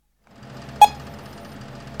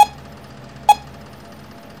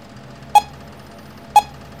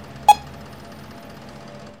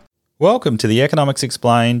Welcome to the Economics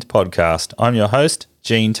Explained podcast. I'm your host,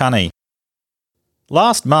 Gene Tunney.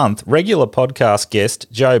 Last month, regular podcast guest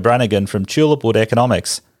Joe Brannigan from Tulipwood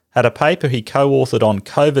Economics had a paper he co-authored on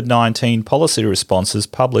COVID-19 policy responses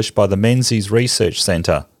published by the Menzies Research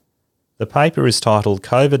Centre. The paper is titled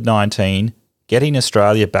COVID-19, Getting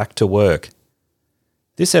Australia Back to Work.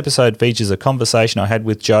 This episode features a conversation I had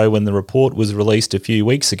with Joe when the report was released a few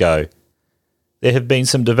weeks ago. There have been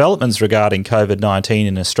some developments regarding COVID-19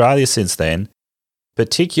 in Australia since then,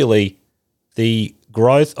 particularly the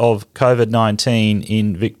growth of COVID-19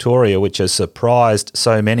 in Victoria, which has surprised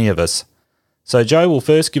so many of us. So Joe will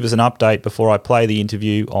first give us an update before I play the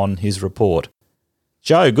interview on his report.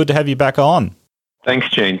 Joe, good to have you back on. Thanks,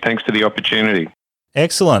 Gene. Thanks for the opportunity.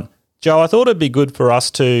 Excellent. Joe, I thought it'd be good for us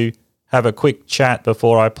to have a quick chat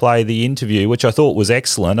before I play the interview, which I thought was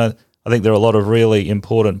excellent. I think there are a lot of really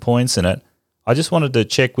important points in it. I just wanted to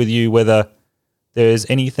check with you whether there's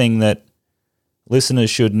anything that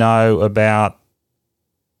listeners should know about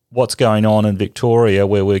what's going on in Victoria,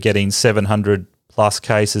 where we're getting 700 plus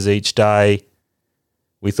cases each day.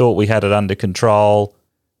 We thought we had it under control.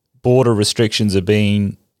 Border restrictions are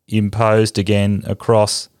being imposed again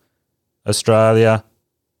across Australia.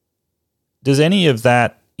 Does any of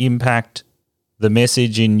that impact the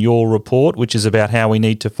message in your report, which is about how we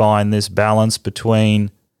need to find this balance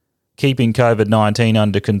between keeping COVID-19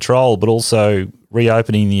 under control, but also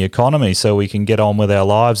reopening the economy so we can get on with our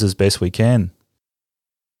lives as best we can?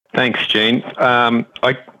 Thanks, Gene. The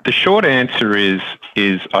short answer is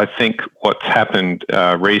I think what's happened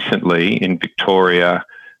recently in Victoria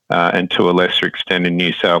and to a lesser extent in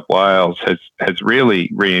New South Wales has really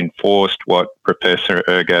reinforced what Professor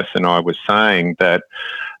Ergas and I were saying, that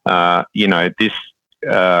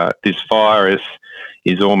this virus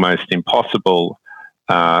is almost impossible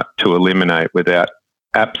to eliminate without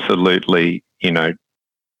absolutely,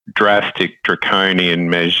 drastic draconian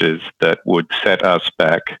measures that would set us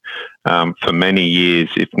back for many years,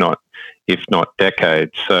 if not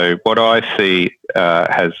decades. So what I see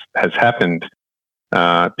has happened,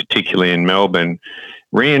 particularly in Melbourne,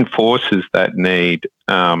 reinforces that need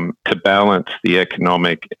to balance the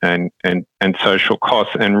economic and social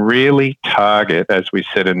costs and really target, as we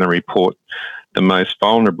said in the report, the most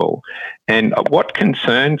vulnerable. And what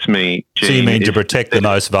concerns me, Gene, so you mean to protect the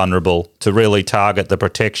most vulnerable, to really target the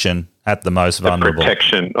protection at the most vulnerable? The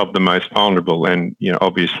protection of the most vulnerable. And,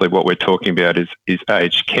 obviously what we're talking about is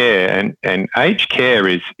aged care. And aged care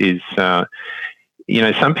is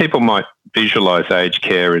some people might visualise aged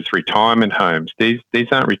care as retirement homes. These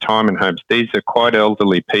aren't retirement homes. These are quite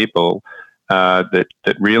elderly people that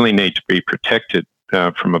really need to be protected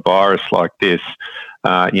from a virus like this.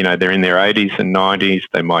 They're in their 80s and 90s.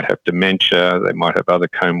 They might have dementia. They might have other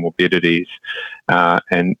comorbidities.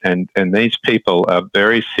 And these people are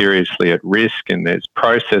very seriously at risk, and there's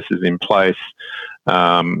processes in place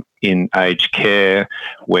in aged care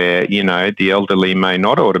where, the elderly may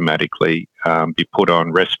not automatically be put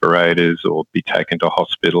on respirators or be taken to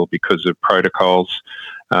hospital because of protocols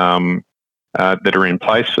that are in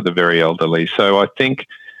place for the very elderly. So I think,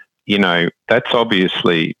 that's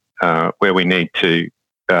obviously where we need to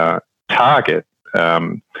target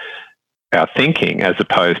our thinking, as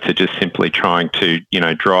opposed to just simply trying to,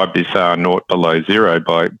 drive this naught below zero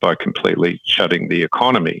by completely shutting the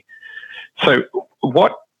economy. So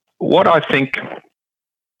what I think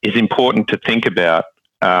is important to think about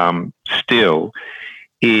still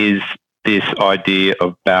is this idea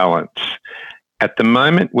of balance. At the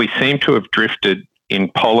moment, we seem to have drifted in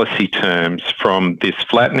policy terms from this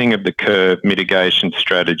flattening of the curve mitigation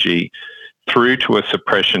strategy through to a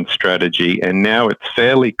suppression strategy, and now it's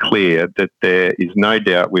fairly clear that there is no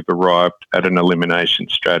doubt we've arrived at an elimination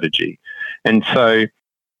strategy. And so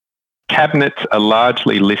cabinets are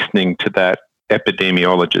largely listening to that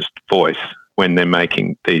epidemiologist voice when they're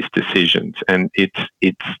making these decisions, and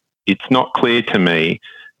it's not clear to me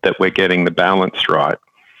that we're getting the balance right.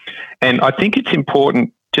 And I think it's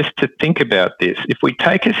important just to think about this. If we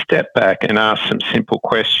take a step back and ask some simple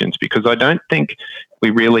questions, because I don't think we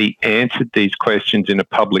really answered these questions in a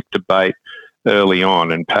public debate early on,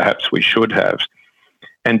 and perhaps we should have.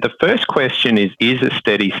 And the first question is a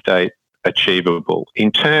steady state achievable?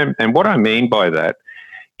 And what I mean by that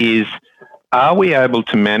is, are we able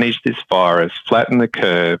to manage this virus, flatten the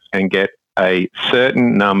curve, and get a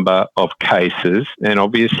certain number of cases and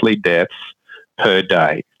obviously deaths per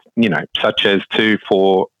day? Such as 2,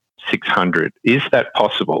 4, 600. Is that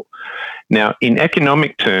possible? Now, in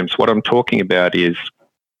economic terms, what I'm talking about is,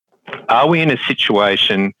 are we in a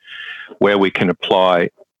situation where we can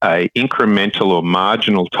apply a incremental or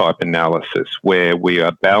marginal type analysis where we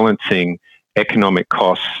are balancing economic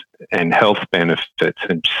costs and health benefits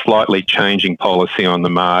and slightly changing policy on the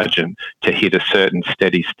margin to hit a certain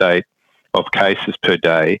steady state of cases per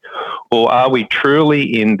day? Or are we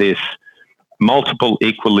truly in this multiple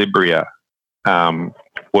equilibria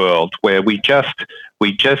world where we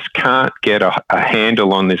just can't get a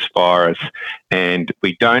handle on this virus, and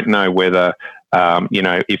we don't know whether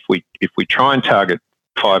if we try and target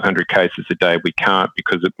 500 cases a day, we can't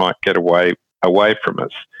because it might get away from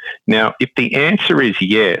us. Now, if the answer is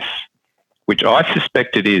yes, which I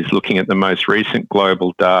suspect it is, looking at the most recent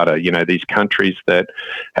global data, these countries that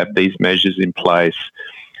have these measures in place,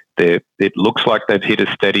 it looks like they've hit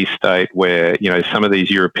a steady state where, some of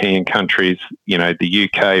these European countries, the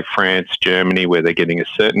UK, France, Germany, where they're getting a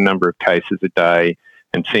certain number of cases a day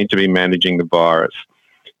and seem to be managing the virus.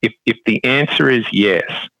 If the answer is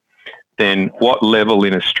yes, then what level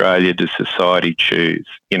in Australia does society choose?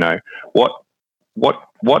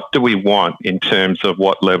 What do we want in terms of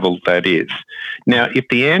what level that is? Now, if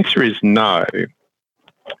the answer is no,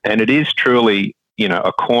 and it is truly,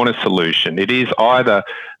 a corner solution, it is either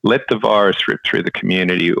let the virus rip through the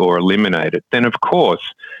community or eliminate it, then of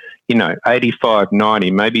course, 85,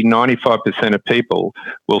 90, maybe 95% of people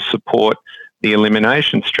will support the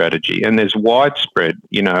elimination strategy. And there's widespread,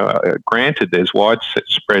 granted there's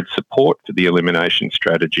widespread support for the elimination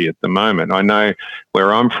strategy at the moment. I know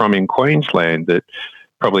where I'm from in Queensland that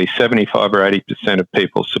probably 75 or 80% of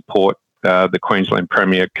people support the Queensland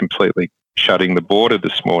Premier completely shutting the border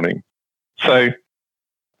this morning. So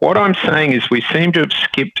what I'm saying is we seem to have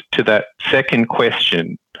skipped to that second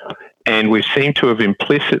question, and we seem to have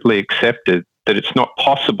implicitly accepted that it's not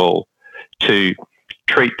possible to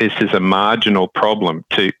treat this as a marginal problem,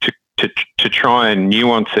 to try and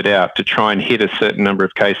nuance it out, to try and hit a certain number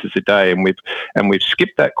of cases a day, and we've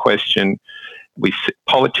skipped that question.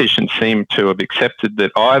 Politicians seem to have accepted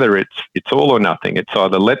that either it's all or nothing. It's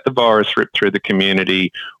either let the virus rip through the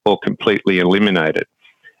community or completely eliminate it.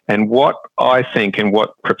 And what I think, and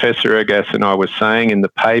what Professor Ergas and I were saying in the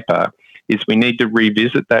paper, is we need to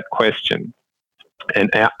revisit that question and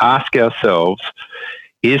ask ourselves,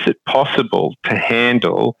 is it possible to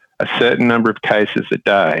handle a certain number of cases a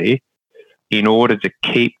day in order to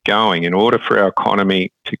keep going, in order for our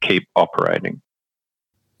economy to keep operating?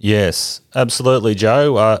 Yes, absolutely,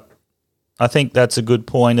 Joe. I think that's a good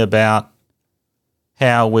point about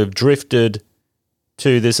how we've drifted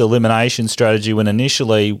to this elimination strategy when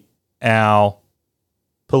initially our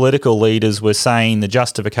political leaders were saying the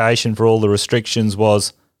justification for all the restrictions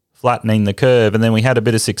was flattening the curve, and then we had a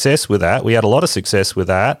bit of success with that. We had a lot of success with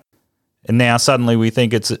that, and now suddenly we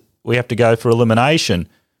think we have to go for elimination,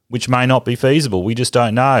 which may not be feasible. We just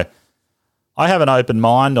don't know. I have an open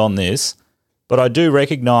mind on this, but I do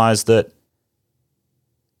recognise that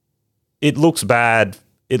it looks bad.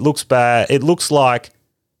 It looks bad. It looks like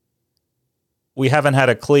we haven't had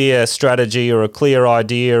a clear strategy or a clear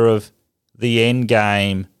idea of the end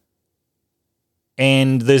game,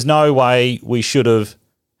 and there's no way we should have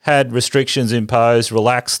had restrictions imposed,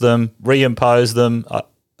 relaxed them, reimpose them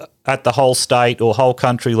at the whole state or whole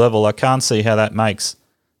country level. I can't see how that makes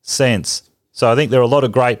sense. So I think there are a lot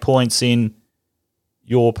of great points in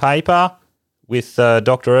your paper with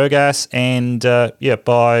Dr. Ergas, and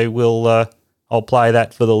I'll play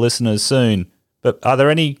that for the listeners soon. But are there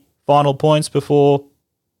any final points before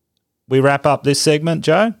we wrap up this segment,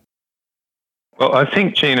 Joe? Well, I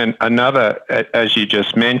think, Gene, another, as you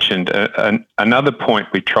just mentioned, another point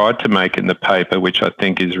we tried to make in the paper, which I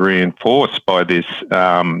think is reinforced by this,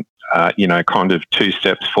 kind of 2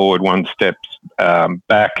 steps forward, 1 step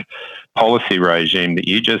back policy regime that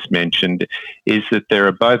you just mentioned, is that there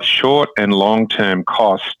are both short and long-term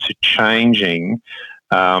costs to changing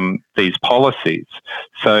these policies.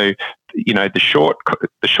 So,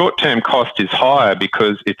 the short-term cost is higher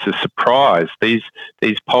because it's a surprise. These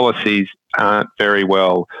policies aren't very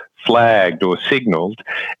well flagged or signalled.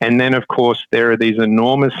 And then, of course, there are these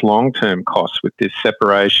enormous long-term costs with this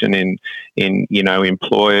separation in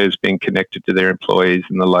employers being connected to their employees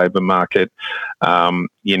in the labour market.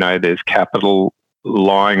 There's capital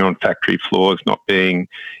lying on factory floors, not being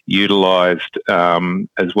utilised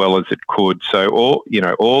as well as it could. So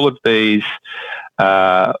all of these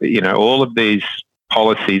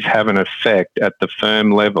policies have an effect at the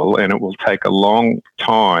firm level, and it will take a long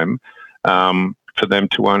time for them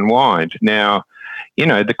to unwind. Now,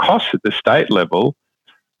 the costs at the state level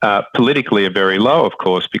politically are very low, of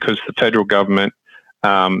course, because the federal government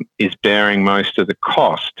is bearing most of the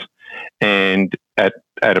cost. And at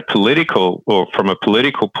a political, or from a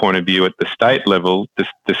political point of view at the state level,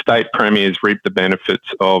 the state premiers reap the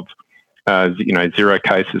benefits of zero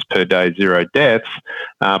cases per day, zero deaths,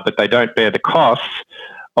 but they don't bear the costs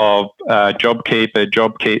of JobKeeper,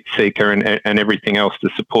 JobSeeker, and everything else to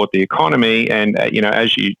support the economy. And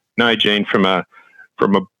as you know, Gene, from a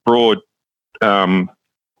broad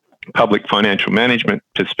public financial management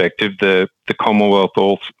perspective, the Commonwealth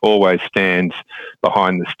always stands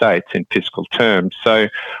behind the states in fiscal terms. So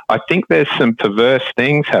I think there's some perverse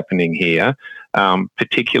things happening here,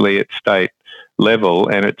 particularly at state level,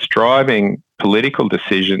 and it's driving political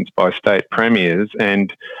decisions by state premiers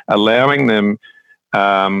and allowing them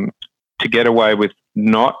to get away with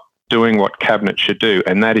not doing what cabinet should do,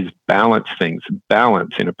 and that is balance things,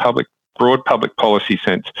 balance in a broad public policy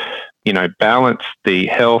sense, balance the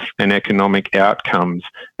health and economic outcomes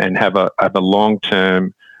and have a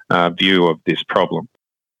long-term view of this problem.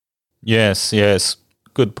 Yes.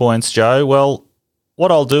 Good points, Joe. Well,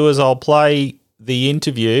 what I'll do is I'll play the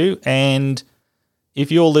interview, and if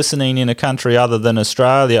you're listening in a country other than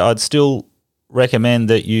Australia, I'd still recommend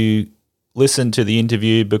that you listen to the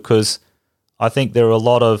interview, because I think there are a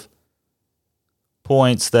lot of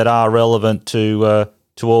points that are relevant to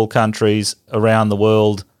all countries around the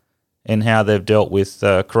world and how they've dealt with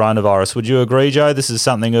coronavirus. Would you agree, Joe? This is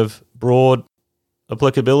something of broad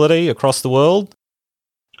applicability across the world?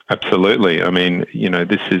 Absolutely. I mean,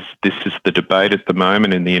 this is the debate at the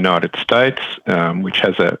moment in the United States, which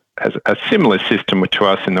has a similar system to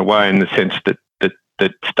us in the sense that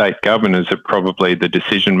state governors are probably the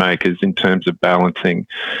decision makers in terms of balancing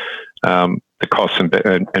the costs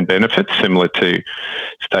and benefits, similar to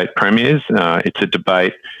state premiers. It's a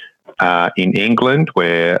debate in England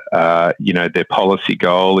where their policy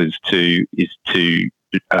goal is to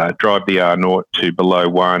drive the R0 to below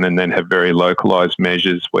 1, and then have very localised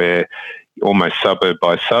measures where almost suburb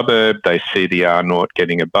by suburb they see the R0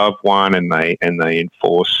 getting above 1, and they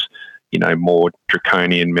enforce more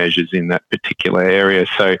draconian measures in that particular area.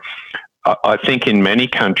 So I think in many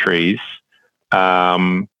countries,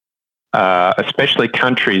 especially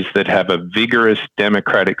countries that have a vigorous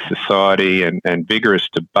democratic society and vigorous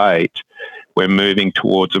debate, we're moving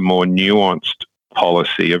towards a more nuanced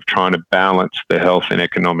policy of trying to balance the health and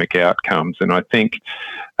economic outcomes. And I think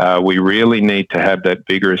we really need to have that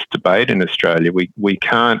vigorous debate in Australia. We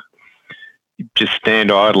can't just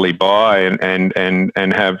stand idly by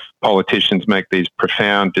and have politicians make these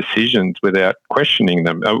profound decisions without questioning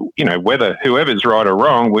them. Whether whoever's right or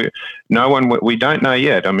wrong, we don't know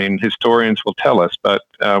yet. I mean, historians will tell us, but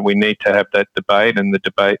we need to have that debate, and the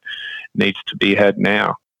debate needs to be had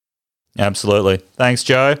now. Absolutely. Thanks,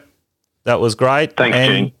 Joe. That was great. Thanks,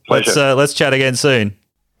 Gene. Pleasure. Let's chat again soon.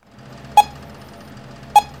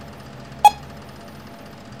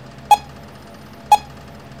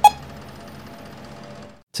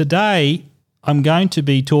 Today, I'm going to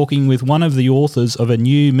be talking with one of the authors of a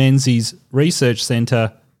new Menzies Research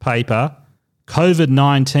Centre paper,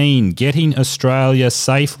 COVID-19, Getting Australia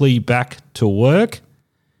Safely Back to Work.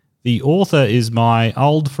 The author is my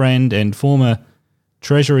old friend and former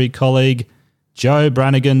Treasury colleague, Joe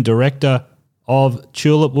Brannigan, Director of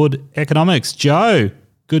Tulipwood Economics. Joe,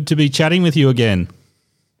 good to be chatting with you again.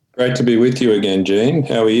 Great to be with you again, Gene.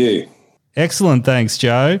 How are you? Excellent, thanks,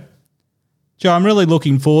 Joe. Joe, I'm really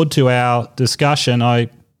looking forward to our discussion. I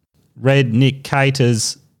read Nick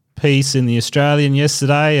Cater's piece in The Australian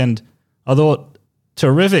yesterday, and I thought,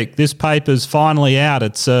 terrific, this paper's finally out.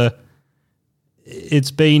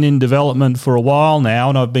 It's been in development for a while now,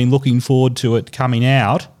 and I've been looking forward to it coming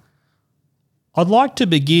out. I'd like to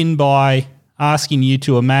begin by asking you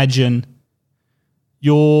to imagine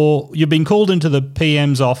you've been called into the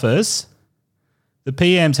PM's office. The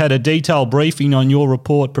PM's had a detailed briefing on your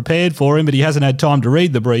report prepared for him, but he hasn't had time to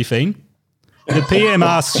read the briefing. The PM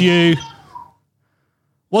asks you,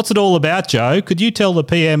 "What's it all about, Joe? Could you tell the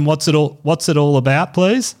PM what's it all about,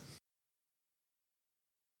 please?"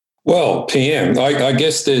 Well, PM, I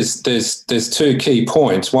guess there's two key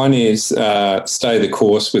points. One is stay the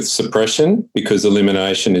course with suppression, because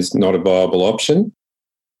elimination is not a viable option.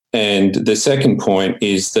 And the second point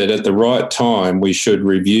is that at the right time, we should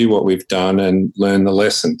review what we've done and learn the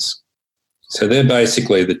lessons. So they're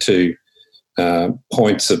basically the two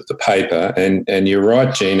points of the paper. And you're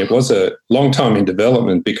right, Gene, it was a long time in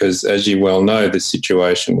development because, as you well know, the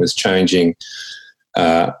situation was changing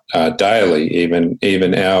daily,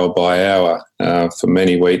 even hour by hour for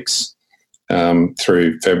many weeks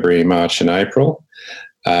through February, March and April.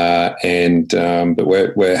 But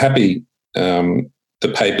we're happy the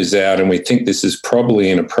paper's out, and we think this is probably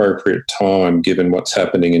an appropriate time given what's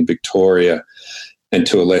happening in Victoria and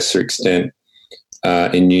to a lesser extent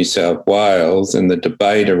in New South Wales, and the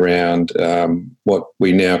debate around what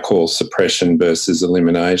we now call suppression versus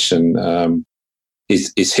elimination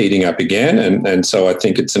is heating up again. And so I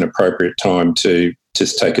think it's an appropriate time to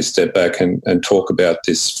just take a step back and talk about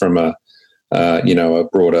this from a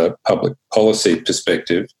broader public policy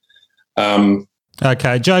perspective.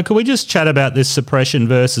 Okay, Joe, can we just chat about this suppression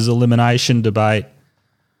versus elimination debate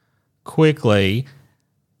quickly?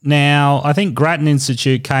 Now, I think Grattan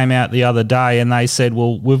Institute came out the other day and they said,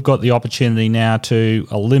 well, we've got the opportunity now to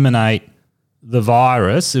eliminate the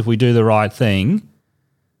virus if we do the right thing.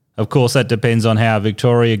 Of course, that depends on how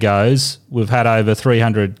Victoria goes. We've had over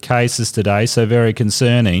 300 cases today, so very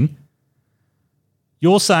concerning.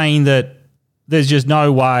 You're saying that there's just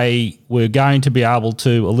no way we're going to be able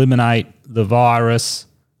to eliminate the virus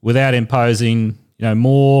without imposing,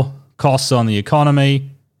 more costs on the economy,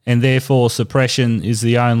 and therefore suppression is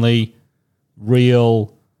the only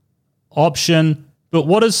real option. But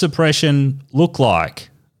what does suppression look like?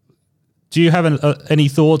 Do you have any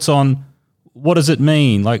thoughts on what does it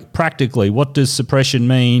mean? Like practically, what does suppression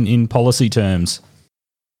mean in policy terms?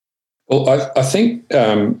 Well, I think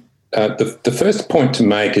the first point to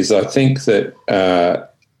make is I think that,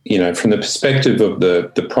 from the perspective of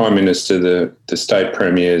the Prime Minister, the state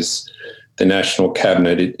premiers, the National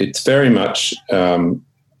Cabinet, it's very much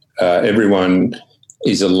everyone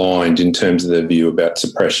is aligned in terms of their view about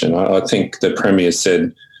suppression. I think the Premier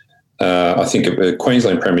said, the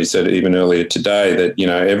Queensland Premier said even earlier today that,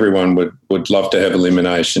 everyone would love to have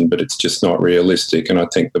elimination, but it's just not realistic. And I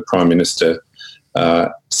think the Prime Minister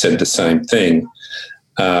said the same thing.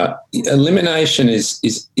 Elimination is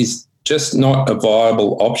just not a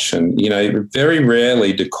viable option. Very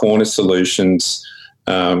rarely do corner solutions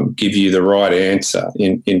give you the right answer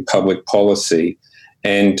in public policy.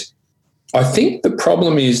 And I think the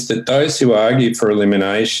problem is that those who argue for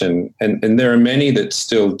elimination, and there are many that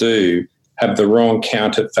still do, have the wrong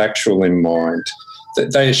counterfactual in mind.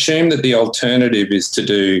 That they assume that the alternative is to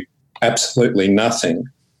do absolutely nothing.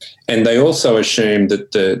 And they also assume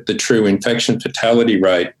that the true infection fatality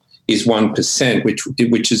rate is 1%,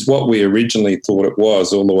 which is what we originally thought it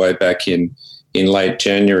was all the way back in late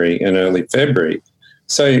January and early February.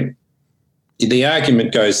 So the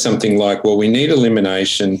argument goes something like, well, we need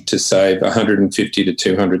elimination to save 150 to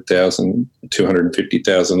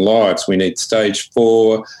 250,000 lives. We need stage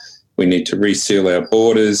 4. We need to reseal our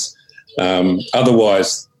borders.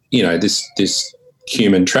 Otherwise, this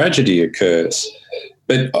human tragedy occurs.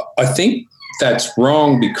 But I think that's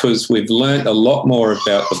wrong because we've learnt a lot more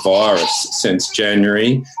about the virus since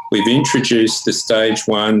January. We've introduced the stage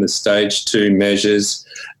 1, the stage 2 measures,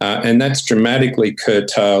 and that's dramatically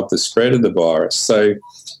curtailed the spread of the virus. So,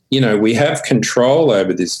 we have control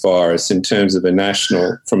over this virus in terms of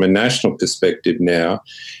from a national perspective now.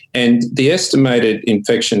 And the estimated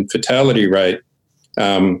infection fatality rate,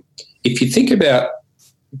 if you think about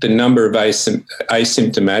the number of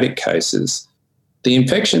asymptomatic cases, the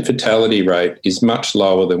infection fatality rate is much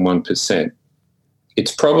lower than 1%.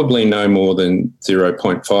 It's probably no more than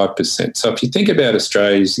 0.5%. So if you think about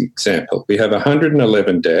Australia's example, we have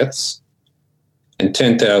 111 deaths and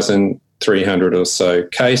 10,300 or so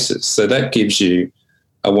cases. So that gives you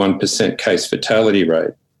a 1% case fatality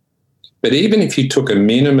rate. But even if you took a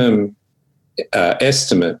minimum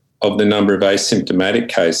estimate of the number of asymptomatic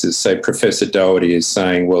cases, say Professor Doherty is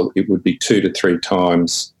saying, well, it would be 2 to 3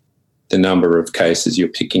 times the number of cases you're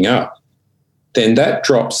picking up, then that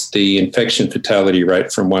drops the infection fatality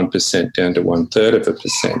rate from 1% down to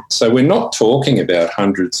 1/3%. So we're not talking about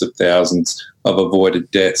hundreds of thousands of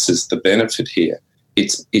avoided deaths as the benefit here.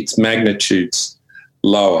 It's magnitudes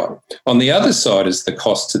lower. On the other side is the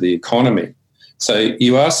cost to the economy. So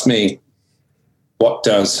you asked me, what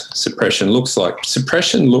does suppression looks like?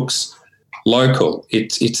 Suppression looks local.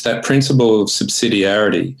 It's that principle of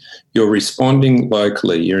subsidiarity. You're responding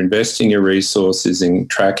locally. You're investing your resources in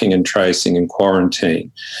tracking and tracing and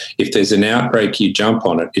quarantine. If there's an outbreak, you jump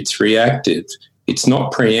on it. It's reactive. It's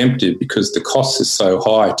not preemptive because the costs are so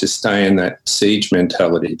high to stay in that siege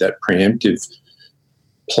mentality, that preemptive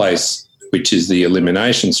place, which is the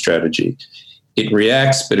elimination strategy. It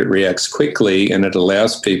reacts, but it reacts quickly, and it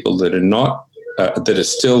allows people that are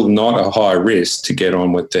still not a high risk to get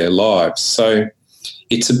on with their lives. So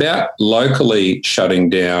it's about locally shutting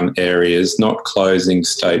down areas, not closing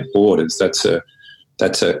state borders. That's a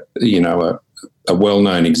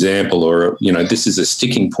well-known example, or this is a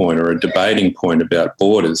sticking point or a debating point about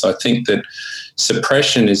borders. I think that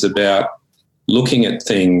suppression is about looking at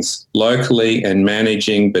things locally and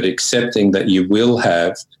managing, but accepting that you're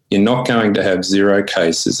not going to have 0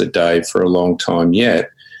 cases a day for a long time yet.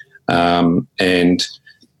 And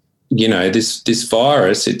this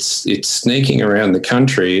virus, it's sneaking around the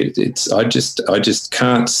country. I just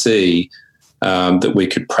can't see that we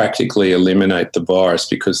could practically eliminate the virus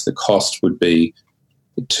because the cost would be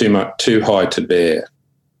too high to bear.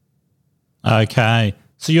 Okay.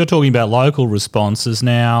 So you're talking about local responses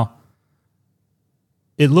now.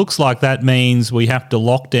 It looks like that means we have to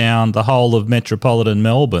lock down the whole of metropolitan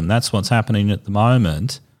Melbourne. That's what's happening at the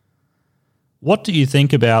moment. What do you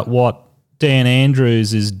think about what Dan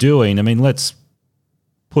Andrews is doing? I mean, we'll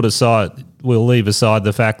leave aside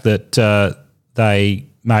the fact that they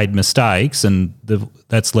made mistakes and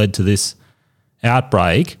that's led to this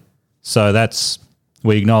outbreak. So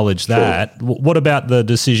we acknowledge that. Sure. What about the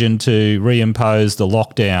decision to reimpose the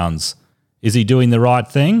lockdowns? Is he doing the right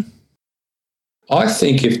thing? I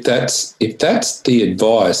think if that's the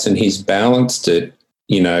advice and he's balanced it,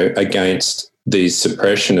 against these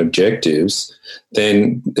suppression objectives,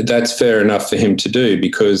 then that's fair enough for him to do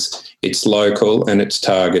because it's local and it's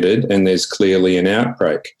targeted and there's clearly an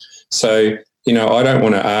outbreak. So, I don't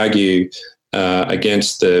want to argue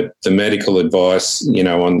against the medical advice,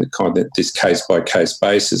 on the kind of this case-by-case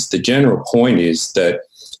basis. The general point is that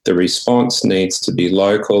the response needs to be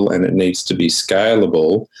local and it needs to be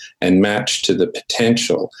scalable and matched to the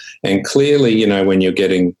potential. And clearly, when you're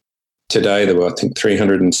getting today, there were, I think,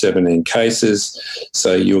 317 cases.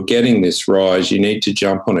 So you're getting this rise. You need to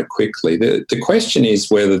jump on it quickly. The question is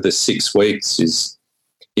whether the 6 weeks is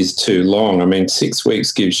too long. I mean, 6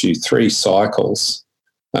 weeks gives you 3 cycles,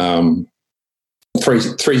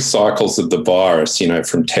 three cycles of the virus,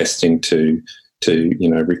 from testing to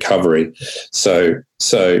recovery. So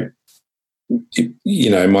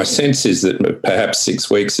my sense is that perhaps 6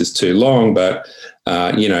 weeks is too long, but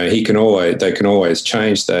they can always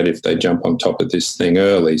change that if they jump on top of this thing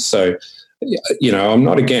early. So, I'm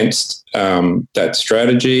not against that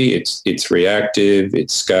strategy. It's reactive,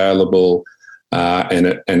 it's scalable,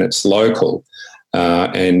 and it's local.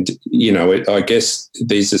 I guess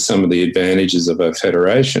these are some of the advantages of a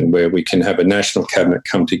federation where we can have a national cabinet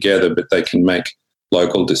come together, but they can make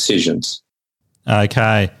local decisions.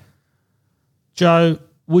 Okay. Joe,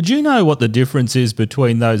 would you know what the difference is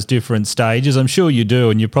between those different stages? I'm sure you do,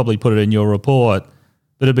 and you probably put it in your report,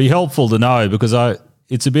 but it'd be helpful to know because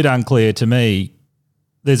it's a bit unclear to me.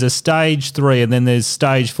 There's a stage 3 and then there's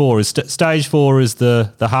stage 4. Stage 4 is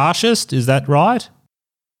the harshest, is that right?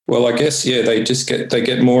 Well, I guess they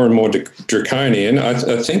get more and more draconian. I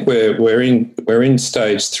think we're in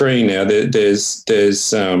stage 3 now. There's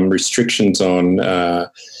restrictions on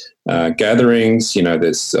gatherings.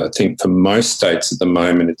 There's, I think for most states at the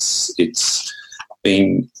moment it's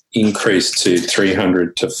been increased to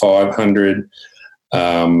 300 to 500.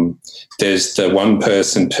 There's the 1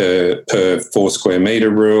 person per 4 square metre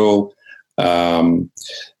rule. I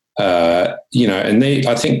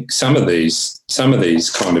think some of these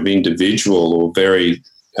kind of individual or very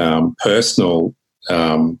personal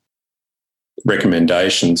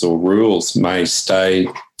recommendations or rules may stay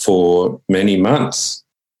for many months.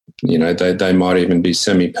 They might even be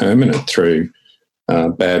semi-permanent through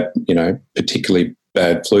particularly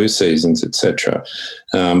bad flu seasons, etc.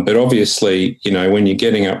 But obviously, when you're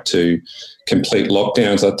getting up to complete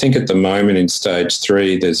lockdowns, I think at the moment in stage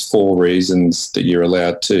 3, there's 4 reasons that you're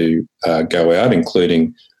allowed to go out,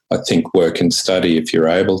 including, I think, work and study if you're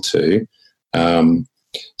able to.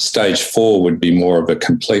 Stage 4 would be more of a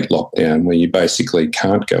complete lockdown where you basically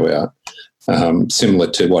can't go out, similar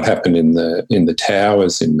to what happened in the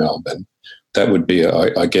towers in Melbourne. That would be,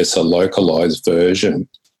 I guess, a localised version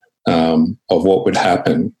of what would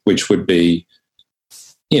happen, which would be,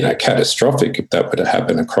 catastrophic if that were to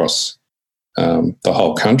happen across the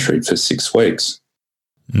whole country for 6 weeks.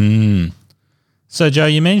 So, Joe,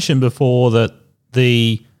 you mentioned before that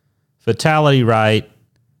the fatality rate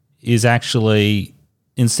is actually,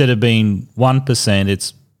 instead of being 1%,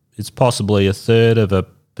 it's possibly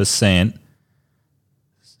 1/3%.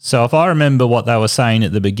 So if I remember what they were saying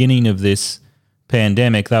at the beginning of this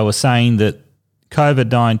pandemic, they were saying that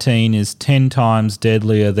COVID-19 is 10 times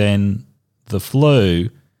deadlier than the flu.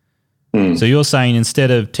 So you're saying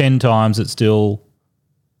instead of 10 times, it's still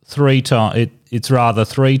 3 times. It's rather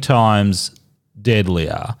 3 times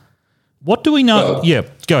deadlier. What do we know? Well,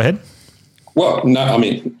 go ahead. Well, no, I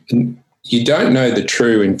mean, you don't know the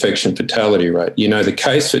true infection fatality rate. You know the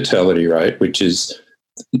case fatality rate, which is,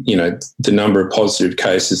 the number of positive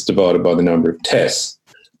cases divided by the number of tests.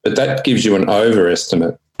 But that gives you an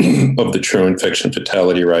overestimate of the true infection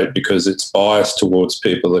fatality rate because it's biased towards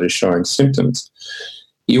people that are showing symptoms.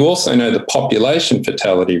 You also know the population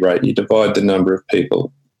fatality rate. You divide the number of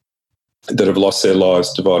people that have lost their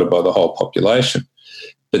lives divided by the whole population.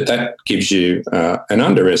 but that gives you an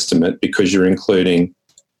underestimate because you're including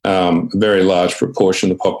a very large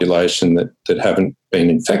proportion of the population that haven't been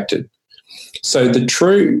infected. So the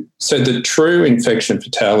true infection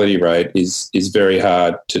fatality rate is very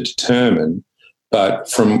hard to determine. But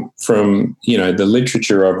from the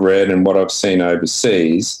literature I've read and what I've seen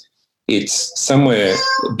overseas, it's somewhere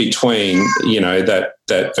between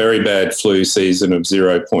that very bad flu season of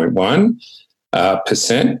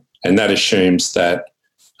 0.1%, and that assumes that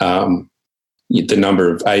the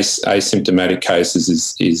number of asymptomatic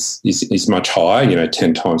cases is much higher,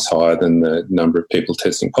 10 times higher than the number of people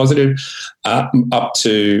testing positive, up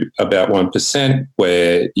to about 1%,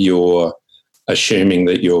 where you're assuming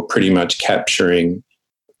that you're pretty much capturing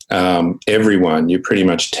everyone. You're pretty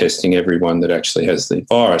much testing everyone that actually has the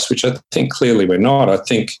virus, which I think clearly we're not. I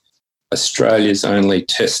think Australia's only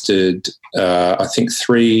tested, I think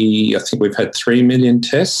we've had 3 million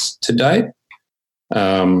tests to date.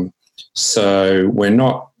 So we're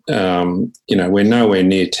not, we're nowhere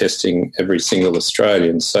near testing every single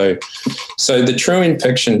Australian. So the true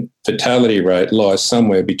infection fatality rate lies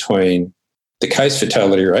somewhere between the case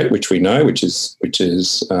fatality rate, which we know, which is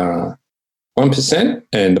 1%,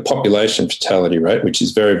 and the population fatality rate, which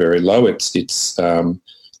is very, very low. It's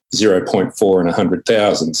 0.4 in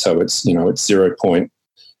 100,000. So it's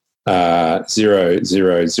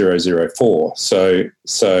 0.00004.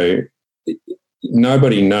 So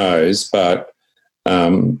nobody knows, but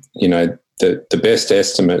the best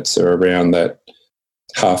estimates are around that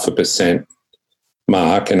 0.5%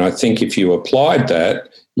 mark. And I think if you applied that,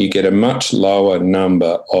 you get a much lower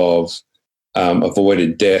number of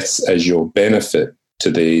avoided deaths as your benefit to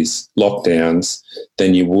these lockdowns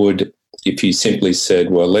than you would if you simply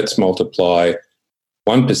said, well, let's multiply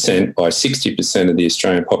 1% by 60% of the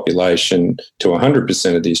Australian population to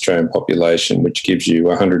 100% of the Australian population, which gives you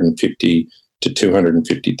 150 to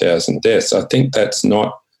 250,000 deaths. I think that's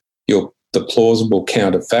not the plausible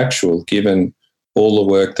counterfactual, given all the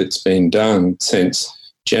work that's been done since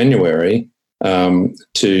January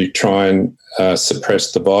to try and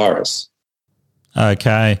suppress the virus.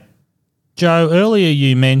 Okay. Joe, earlier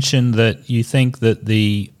you mentioned that you think that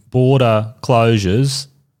the border closures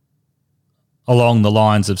along the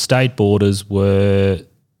lines of state borders were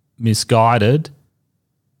misguided.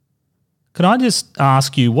 Can I just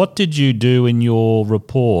ask you, what did you do in your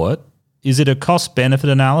report? Is it a cost-benefit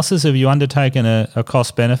analysis? Have you undertaken a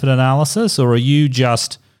cost-benefit analysis, or are you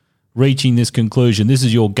just reaching this conclusion? This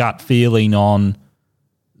is your gut feeling on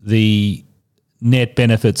the net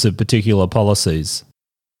benefits of particular policies?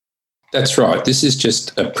 That's right. This is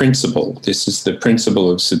just a principle. This is the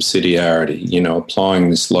principle of subsidiarity, applying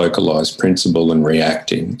this localised principle and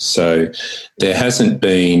reacting. So there hasn't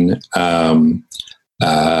been a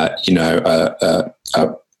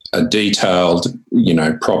detailed,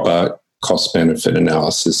 proper cost-benefit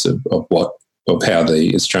analysis of how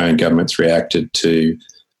the Australian government's reacted to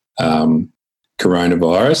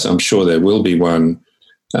coronavirus. I'm sure there will be one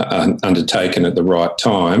undertaken at the right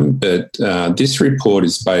time, but this report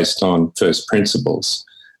is based on first principles,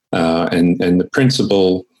 and the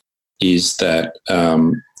principle is that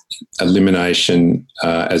elimination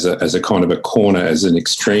as a kind of a corner, as an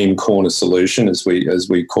extreme corner solution, as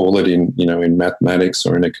we call it in mathematics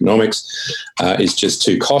or in economics, is just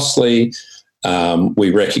too costly.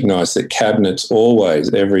 We recognise that cabinets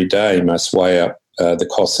always, every day, must weigh up the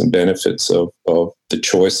costs and benefits of the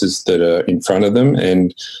choices that are in front of them,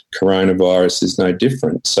 and coronavirus is no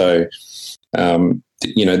different. So,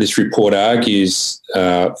 this report argues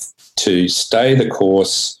to stay the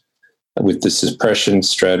course with the suppression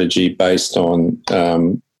strategy based on,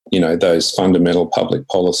 those fundamental public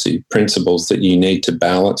policy principles that you need to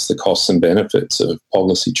balance the costs and benefits of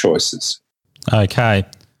policy choices. Okay.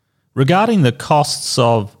 Regarding the costs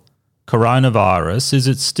of coronavirus, is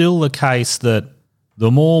it still the case that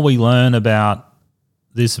the more we learn about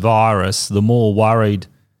this virus, the more worried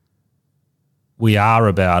we are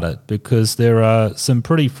about it? Because there are some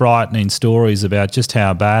pretty frightening stories about just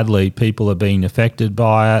how badly people are being affected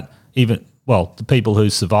by it, the people who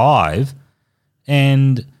survive.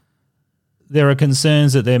 And there are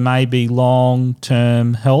concerns that there may be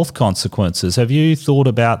long-term health consequences. Have you thought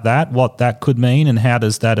about that, what that could mean, and how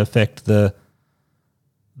does that affect the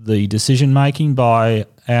decision-making by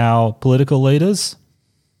our political leaders?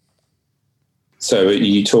 So are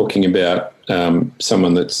you talking about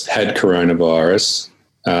someone that's had coronavirus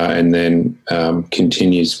and then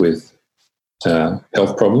continues with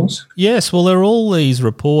health problems? Yes. Well, there are all these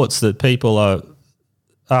reports that people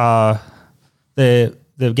are they're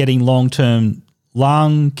getting long-term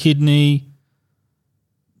lung, kidney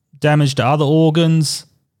damage to other organs.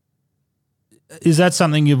 Is that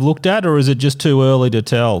something you've looked at, or is it just too early to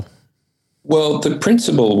tell? Well, the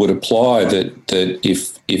principle would apply that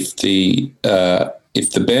if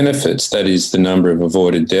the benefits, that is the number of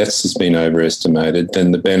avoided deaths, has been overestimated,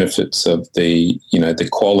 then the benefits of the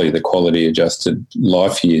quality adjusted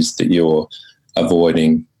life years that you're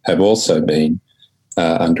avoiding have also been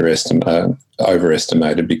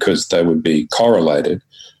overestimated, because they would be correlated.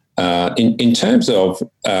 In terms of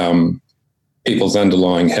people's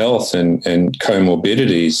underlying health and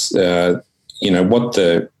comorbidities, what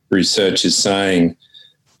the research is saying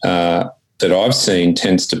that I've seen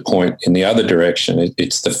tends to point in the other direction.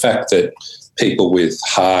 It's the fact that people with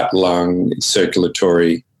heart, lung,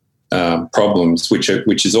 circulatory problems,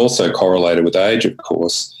 which is also correlated with age, of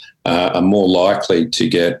course, are more likely to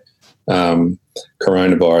get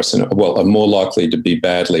coronavirus and, are more likely to be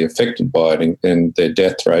badly affected by it, and their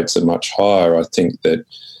death rates are much higher. I think that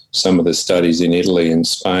some of the studies in Italy and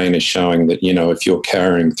Spain are showing that, if you're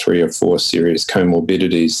carrying 3 or 4 serious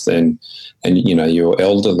comorbidities, and you're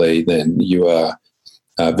elderly, then you are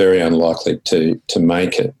very unlikely to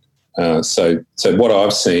make it. So what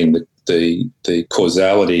I've seen, the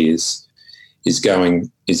causality is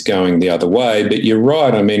going the other way. But you're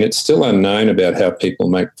right. I mean, it's still unknown about how people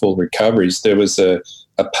make full recoveries. There was a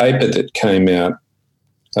paper that came out,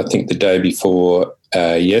 I think the day before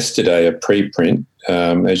yesterday, a preprint.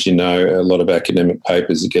 As you know, a lot of academic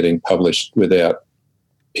papers are getting published without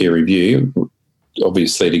peer review,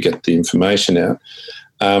 obviously to get the information out.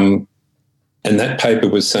 And that paper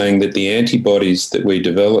was saying that the antibodies that we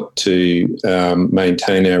develop to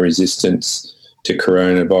maintain our resistance to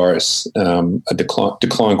coronavirus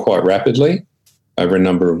decline quite rapidly over a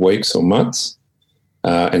number of weeks or months,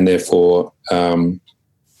 and therefore,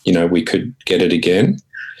 we could get it again.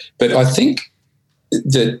 But I think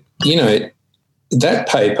that, that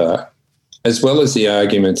paper, as well as the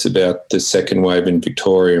arguments about the second wave in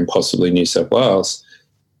Victoria and possibly New South Wales,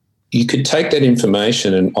 you could take that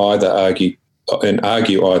information and argue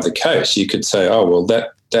either case. You could say, oh, well,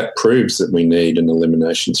 that proves that we need an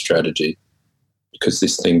elimination strategy because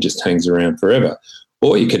this thing just hangs around forever.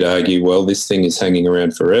 Or you could argue, well, this thing is hanging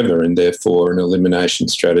around forever and therefore an elimination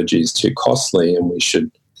strategy is too costly and we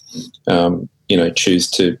should, choose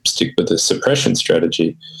to stick with the suppression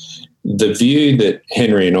strategy. The view that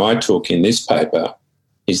Henry and I took in this paper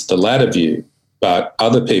is the latter view, but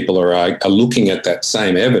other people are looking at that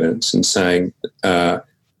same evidence and saying,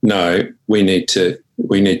 no, we need to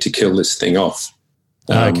kill this thing off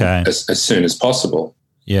as soon as possible.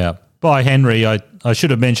 Yeah. By Henry, I should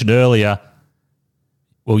have mentioned earlier,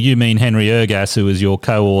 well, you mean Henry Ergas, who is your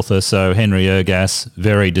co-author. So Henry Ergas,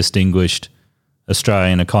 very distinguished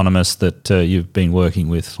Australian economist that you've been working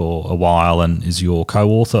with for a while and is your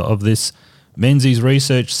co-author of this Menzies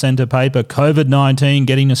Research Centre paper, COVID-19,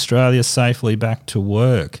 Getting Australia Safely Back to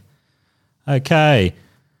Work. Okay.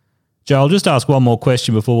 Joe, I'll just ask one more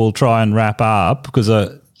question before we'll try and wrap up because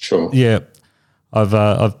sure. Yeah,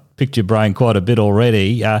 I've picked your brain quite a bit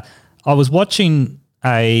already. I was watching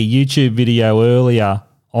a YouTube video earlier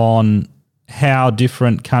on how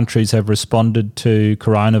different countries have responded to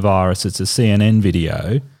coronavirus. It's a CNN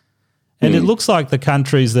video. And it looks like the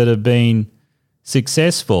countries that have been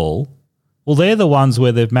successful, well, they're the ones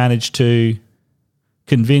where they've managed to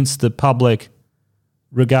convince the public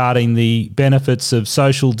regarding the benefits of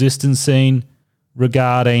social distancing,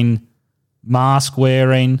 regarding mask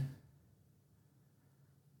wearing.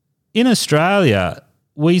 In Australia,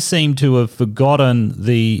 we seem to have forgotten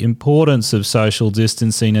the importance of social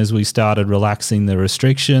distancing as we started relaxing the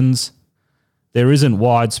restrictions. There isn't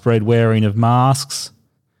widespread wearing of masks.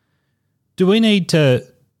 Do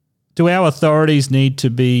our authorities need to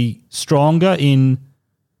be stronger in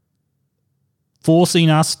forcing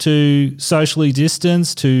us to socially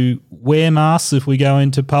distance, to wear masks if we go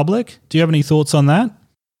into public? Do you have any thoughts on that?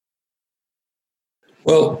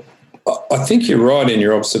 Well, I think you're right in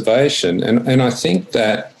your observation, and I think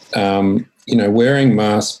that wearing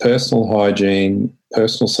masks, personal hygiene,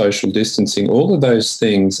 personal social distancing, all of those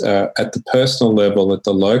things at the personal level, at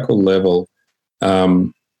the local level,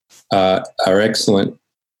 are excellent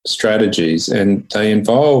strategies, and they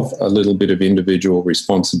involve a little bit of individual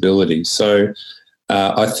responsibility. So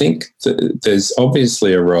I think that there's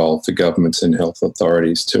obviously a role for governments and health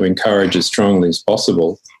authorities to encourage as strongly as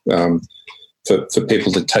possible for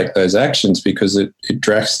people to take those actions, because it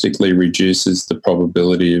drastically reduces the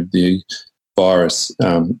probability of the virus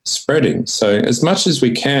spreading. So as much as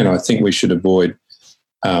we can, I think we should avoid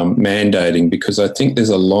mandating, because I think there's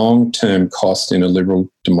a long-term cost in a liberal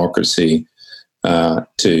democracy for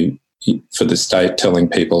the state telling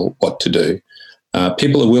people what to do.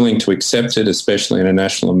 people are willing to accept it, especially in a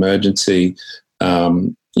national emergency,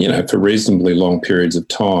 for reasonably long periods of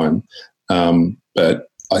time. But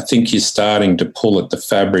I think you're starting to pull at the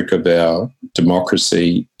fabric of our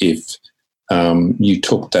democracy if you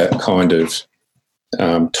took that kind of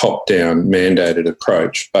top-down mandated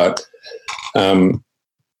approach. But I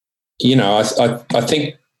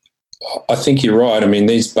think you're right. I mean,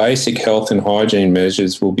 these basic health and hygiene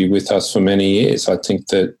measures will be with us for many years. I think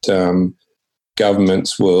that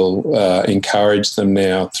governments will encourage them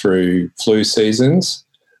now through flu seasons,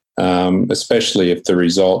 especially if the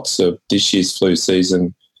results of this year's flu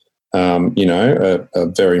season, are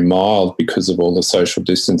very mild because of all the social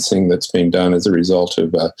distancing that's been done as a result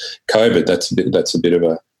of COVID. That's a bit of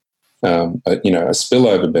a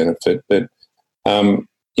spillover benefit. But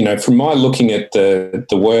from my looking at the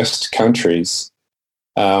worst countries,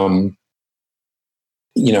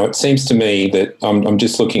 it seems to me that I'm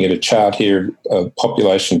just looking at a chart here of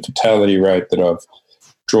population fatality rate that I've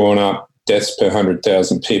drawn up, deaths per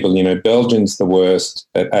 100,000 people. Belgium's the worst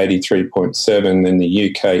at 83.7, then the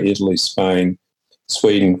UK, Italy, Spain,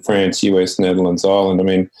 Sweden, France, US, Netherlands, Ireland. I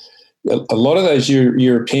mean, a lot of those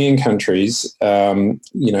European countries,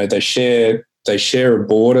 they share a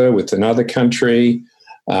border with another country.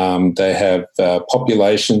 They have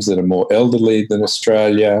populations that are more elderly than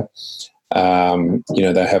Australia.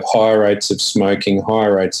 They have higher rates of smoking,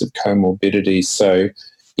 higher rates of comorbidity. So,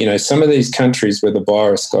 some of these countries where the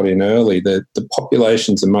virus got in early, the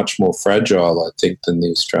populations are much more fragile, I think, than the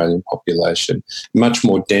Australian population, much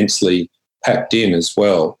more densely packed in as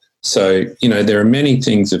well. So, there are many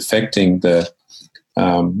things affecting the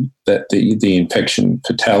infection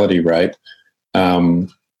fatality rate. And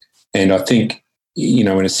I think, in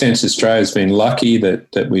a sense, Australia's been lucky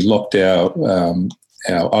that we locked our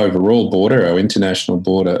overall border, our international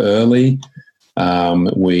border, early.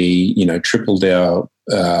 We, tripled our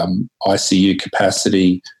ICU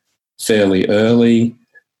capacity fairly early,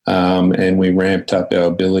 and we ramped up our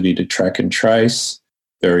ability to track and trace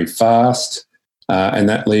very fast. And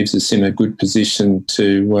that leaves us in a good position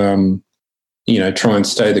to, try and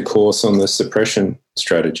stay the course on the suppression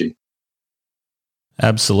strategy.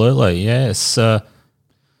 Absolutely, yes. I've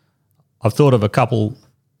thought of a couple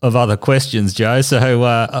of other questions, Joe. So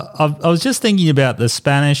I was just thinking about the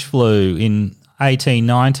Spanish flu in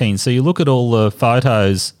 1819. So you look at all the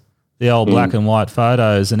photos, the old black and white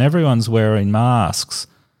photos, and everyone's wearing masks.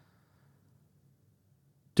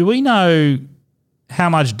 Do we know how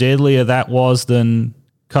much deadlier that was than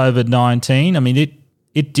COVID-19? I mean,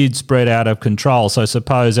 it did spread out of control. So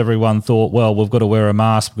suppose everyone thought, well, we've got to wear a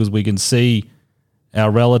mask because we can see our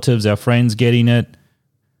relatives, our friends getting it.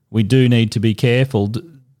 We do need to be careful.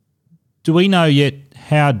 Do we know yet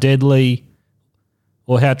how deadly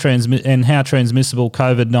or how transmissible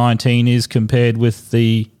COVID-19 is compared with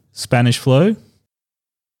the Spanish flu?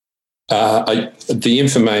 The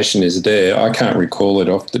information is there. I can't recall it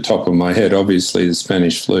off the top of my head. Obviously, the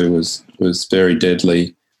Spanish flu was very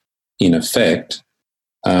deadly in effect.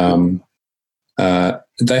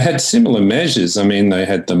 They had similar measures. I mean, they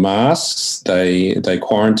had the masks. They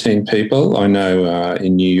quarantined people. I know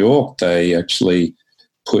in New York they actually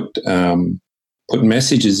put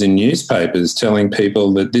messages in newspapers telling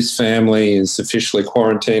people that this family is officially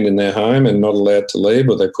quarantined in their home and not allowed to leave,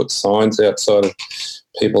 or they put signs outside of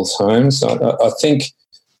people's homes. I think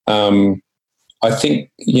the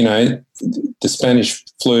Spanish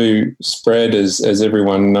flu spread, as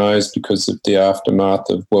everyone knows, because of the aftermath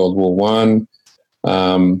of World War One.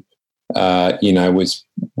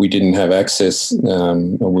 We didn't have access.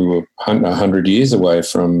 We were 100 years away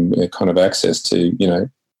from kind of access to,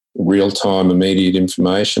 real-time, immediate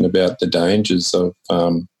information about the dangers of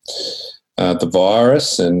the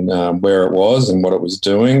virus and where it was and what it was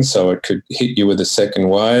doing. So it could hit you with a second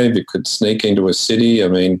wave. It could sneak into a city. I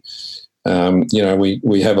mean,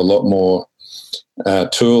 we have a lot more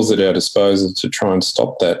tools at our disposal to try and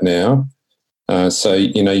stop that now. So,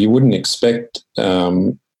 you wouldn't expect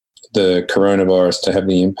the coronavirus to have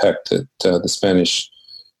the impact that the Spanish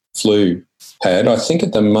flu had. I think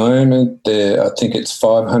at the moment, it's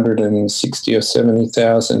 560 or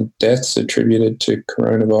 70,000 deaths attributed to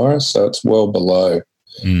coronavirus, so it's well below.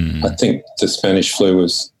 I think the Spanish flu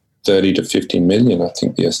was 30 to 50 million, I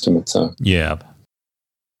think the estimates are. Yeah.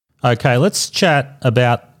 Okay, let's chat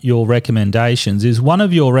about your recommendations. Is one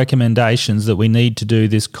of your recommendations that we need to do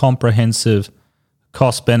this comprehensive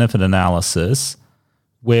cost-benefit analysis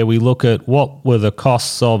where we look at what were the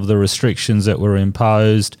costs of the restrictions that were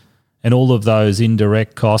imposed and all of those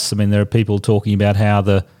indirect costs? I mean, there are people talking about how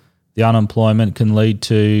the unemployment can lead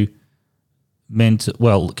to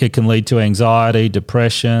it can lead to anxiety,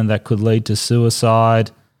 depression, that could lead to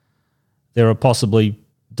suicide. There are possibly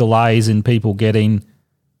delays in people getting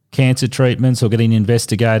cancer treatments or getting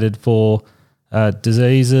investigated for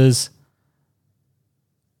diseases.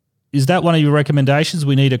 Is that one of your recommendations?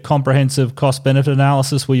 We need a comprehensive cost-benefit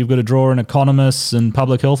analysis where you've got to draw in economists and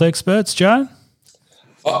public health experts, Joe?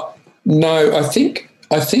 No, I think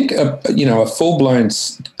a full-blown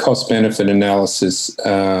cost-benefit analysis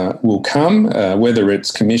will come, whether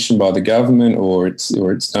it's commissioned by the government or it's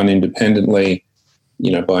done independently,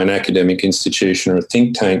 by an academic institution or a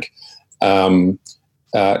think tank. Who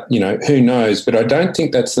knows? But I don't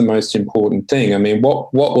think that's the most important thing. I mean,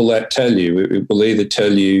 what will that tell you? It will either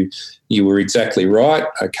tell you were exactly right,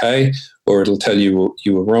 okay, or it'll tell you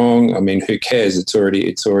you were wrong. I mean, who cares? It's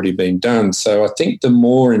already been done. So I think the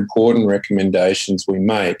more important recommendations we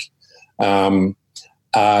make are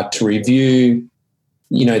to review,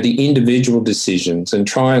 the individual decisions and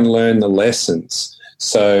try and learn the lessons.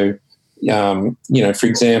 So, for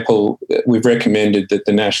example, we've recommended that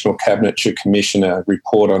the National Cabinet should commission a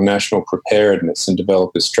report on national preparedness and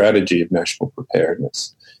develop a strategy of national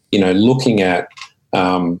preparedness, looking at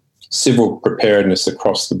civil preparedness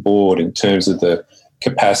across the board in terms of the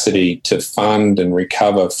capacity to fund and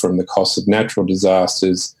recover from the costs of natural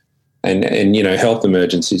disasters and health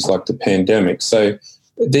emergencies like the pandemic. So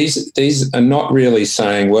these are not really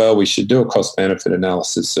saying, well, we should do a cost-benefit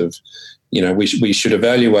analysis of, we should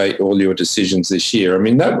evaluate all your decisions this year. I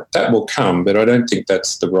mean, that will come, but I don't think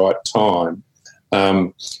that's the right time.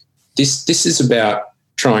 This is about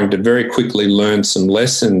trying to very quickly learn some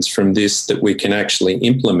lessons from this that we can actually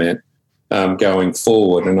implement going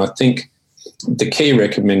forward. And I think the key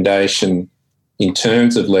recommendation in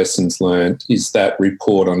terms of lessons learned is that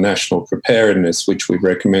report on national preparedness, which we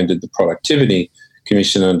recommended the Productivity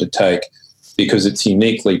Commission undertake because it's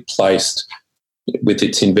uniquely placed with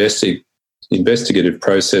its investigative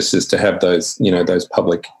processes to have those, those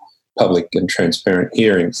public and transparent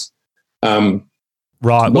hearings.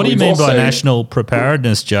 Right. What do you mean by national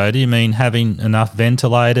preparedness, Joe? Do you mean having enough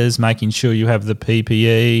ventilators, making sure you have the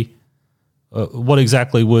PPE? What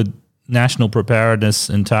exactly would national preparedness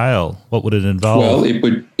entail? What would it involve? Well,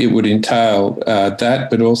 it would entail that,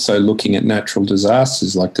 but also looking at natural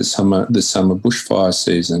disasters like the summer bushfire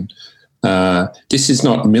season. This is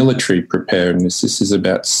not military preparedness. This is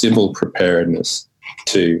about civil preparedness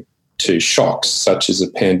to shocks such as a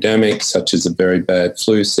pandemic, such as a very bad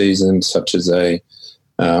flu season, such as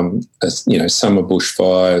summer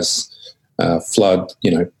bushfires,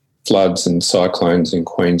 floods and cyclones in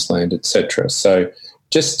Queensland, etc. So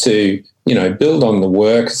just to build on the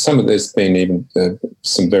work. There's been even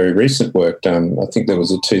some very recent work done. I think there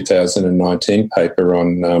was a 2019 paper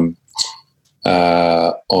on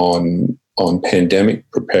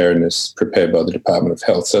pandemic preparedness prepared by the Department of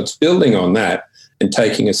Health. So it's building on that and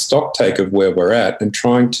taking a stock take of where we're at and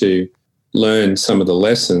trying to learn some of the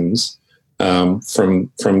lessons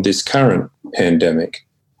from this current pandemic.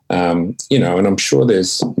 And I'm sure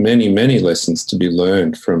there's many, many lessons to be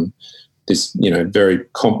learned from this, very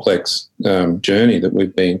complex journey that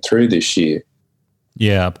we've been through this year.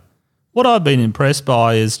 Yeah. What I've been impressed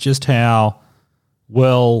by is just how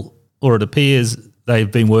well, or it appears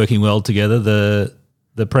they've been working well together.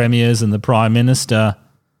 The premiers and the Prime Minister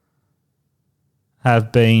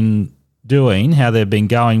have been doing, how they've been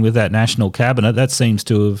going with that national cabinet. That seems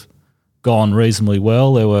to have gone reasonably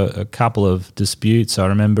well. There were a couple of disputes, I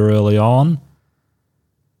remember, early on.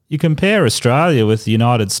 You compare Australia with the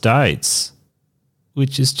United States,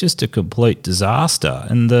 which is just a complete disaster.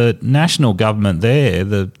 And the national government there,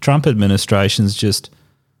 the Trump administration's just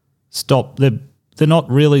stopped. They're not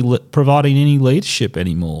really providing any leadership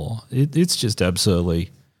anymore. It's just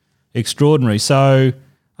absolutely extraordinary. So,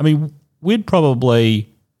 I mean, we'd probably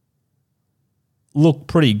look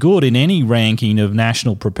pretty good in any ranking of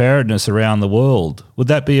national preparedness around the world. Would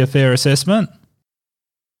that be a fair assessment?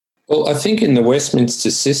 Well, I think in the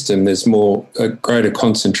Westminster system, there's a greater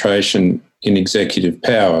concentration in executive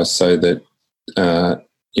power, so that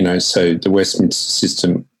so the Westminster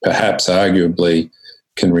system perhaps arguably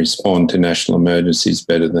can respond to national emergencies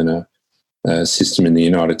better than a system in the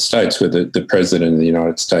United States, where the President of the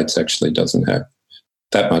United States actually doesn't have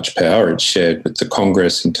that much power. It's shared with the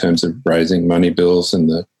Congress in terms of raising money bills and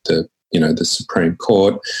the Supreme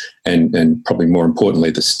Court, and probably more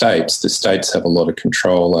importantly, the states. The states have a lot of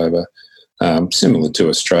control over, similar to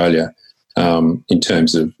Australia, in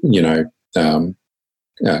terms of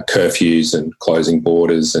curfews and closing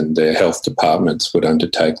borders, and their health departments would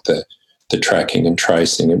undertake the tracking and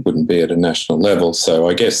tracing. It wouldn't be at a national level. So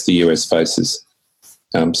I guess the US faces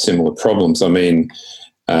similar problems. I mean,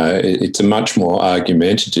 It's a much more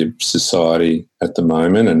argumentative society at the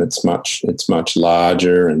moment, and it's much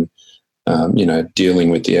larger. And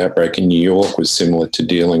dealing with the outbreak in New York was similar to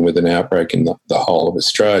dealing with an outbreak in the whole of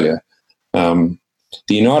Australia. The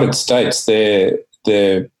United States, their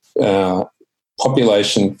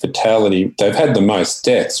population fatality, they've had the most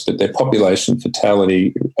deaths, but their population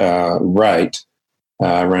fatality rate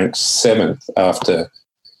ranks 7th after.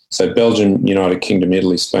 So Belgium, United Kingdom,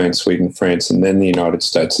 Italy, Spain, Sweden, France, and then the United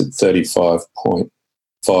States at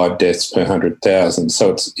 35.5 deaths per 100,000.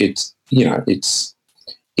 So it's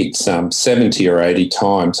 70 or 80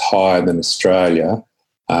 times higher than Australia,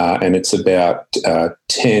 and it's about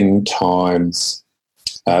 10 times.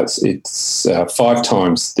 It's 5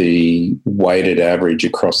 times the weighted average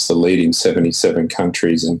across the leading 77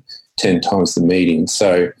 countries and 10 times the median.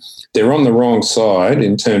 So they're on the wrong side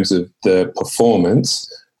in terms of the performance.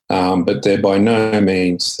 But they're by no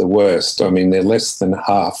means the worst. I mean, they're less than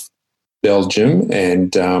half Belgium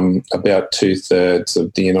and about 2/3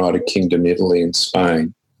 of the United Kingdom, Italy and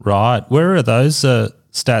Spain. Right. Where are those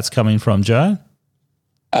stats coming from, Joe?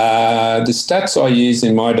 The stats I use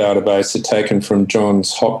in my database are taken from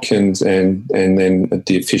Johns Hopkins and then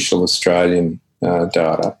the official Australian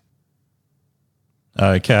data.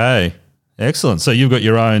 Okay. Excellent. So you've got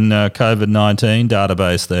your own COVID-19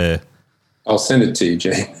 database there. I'll send it to you,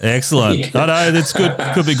 Gene. Excellent. I know that's good.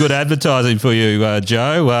 Could be good advertising for you,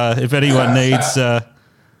 Joe. If anyone needs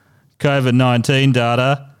COVID-19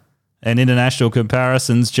 data and international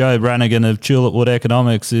comparisons, Joe Brannigan of Tulip Wood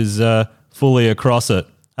Economics is fully across it.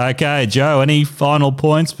 Okay, Joe, any final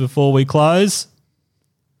points before we close?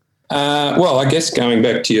 Well, I guess going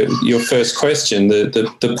back to your first question,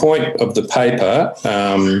 the point of the paper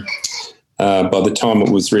by the time it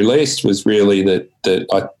was released was really that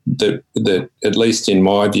at least in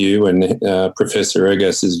my view and Professor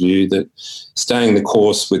Ergas's view, that staying the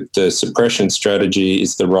course with the suppression strategy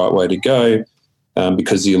is the right way to go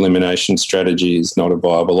because the elimination strategy is not a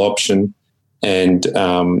viable option. And,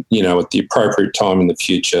 at the appropriate time in the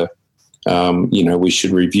future, we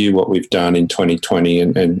should review what we've done in 2020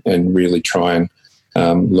 and really try and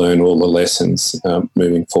learn all the lessons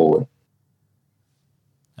moving forward.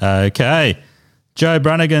 Okay. Joe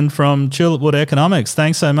Brannigan from Tulip Wood Economics,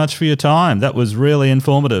 thanks so much for your time. That was really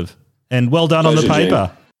informative. And well done. Pleasure, on the paper.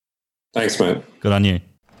 Gene. Thanks, mate. Good on you.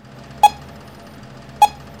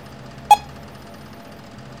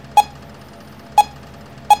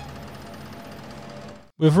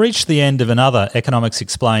 We've reached the end of another Economics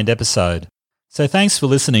Explained episode, so thanks for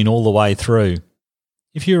listening all the way through.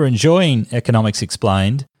 If you're enjoying Economics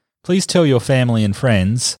Explained, please tell your family and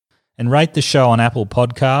friends and rate the show on Apple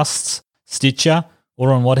Podcasts, Stitcher,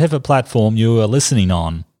 or on whatever platform you are listening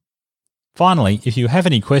on. Finally, if you have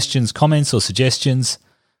any questions, comments or suggestions,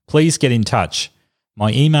 please get in touch.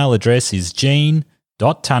 My email address is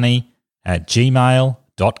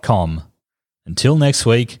gene.tunney@gmail.com. Until next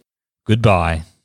week, goodbye.